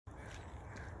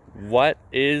What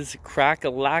is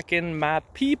crack-a-lackin', my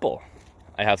people?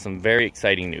 I have some very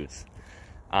exciting news.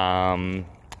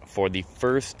 For the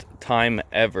first time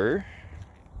ever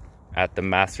at the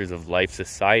Masters of Life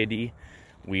Society,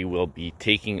 we will be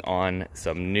taking on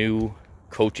some new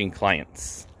coaching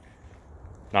clients.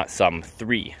 Not some,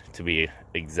 3 to be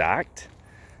exact.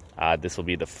 This will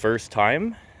be the first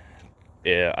time.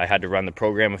 I had to run the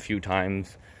program a few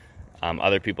times.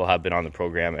 Other people have been on the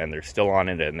program and they're still on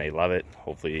it and they love it.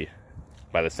 Hopefully,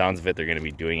 by the sounds of it, they're going to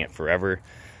be doing it forever.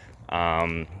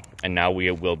 And now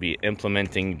we will be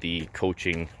implementing the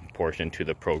coaching portion to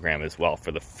the program as well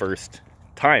for the first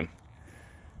time.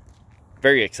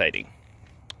 Very exciting.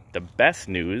 The best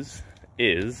news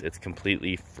is it's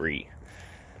completely free.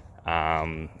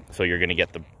 So you're going to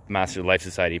get the Master Life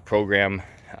Society program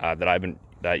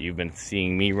that you've been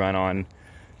seeing me run on,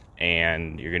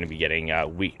 and you're going to be getting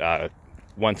a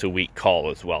once a week call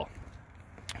as well.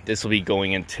 This will be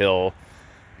going until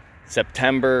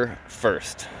September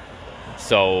 1st,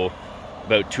 so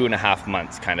about 2.5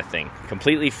 months kind of thing,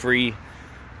 completely free.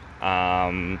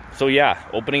 So yeah,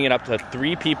 opening it up to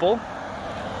 3 people.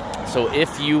 So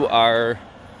if you are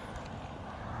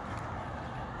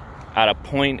at a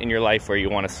point in your life where you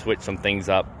want to switch some things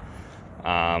up,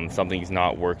 something's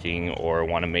not working, or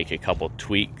want to make a couple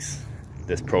tweaks,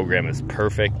 this program is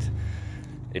perfect.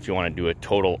 If you want to do a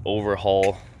total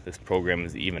overhaul, this program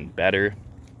is even better.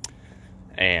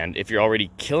 And if you're already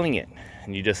killing it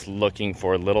and you're just looking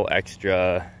for a little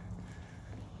extra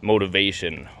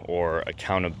motivation or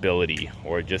accountability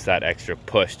or just that extra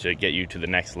push to get you to the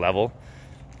next level,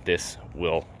 this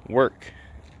will work.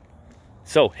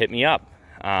 So hit me up.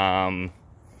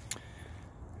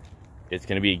 It's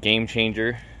going to be a game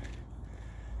changer.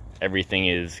 Everything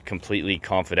is completely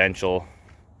confidential.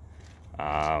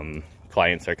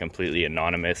 Clients are completely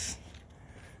anonymous.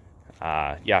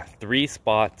 Yeah, 3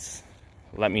 spots.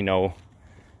 Let me know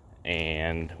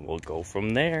and we'll go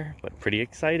from there. But pretty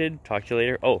excited. Talk to you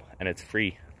later. Oh, and it's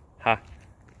free. Ha.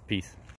 Peace.